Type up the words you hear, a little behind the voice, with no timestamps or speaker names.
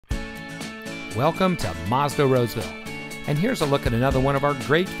Welcome to Mazda Roseville. And here's a look at another one of our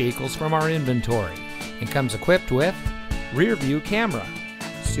great vehicles from our inventory. It comes equipped with rear view camera,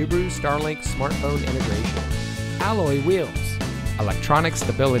 Subaru Starlink smartphone integration, alloy wheels, electronic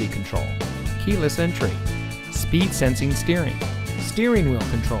stability control, keyless entry, speed sensing steering wheel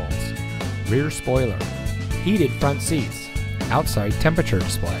controls, rear spoiler, heated front seats, outside temperature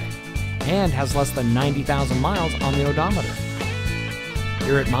display, and has less than 90,000 miles on the odometer.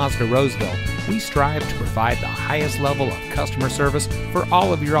 Here at Mazda Roseville, we strive to provide the highest level of customer service for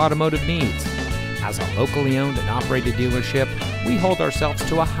all of your automotive needs. As a locally owned and operated dealership, we hold ourselves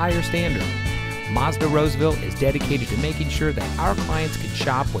to a higher standard. Mazda Roseville is dedicated to making sure that our clients can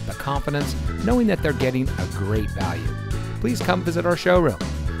shop with the confidence, knowing that they're getting a great value. Please come visit our showroom.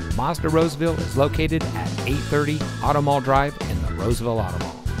 Mazda Roseville is located at 830 Automall Drive in the Roseville Automall.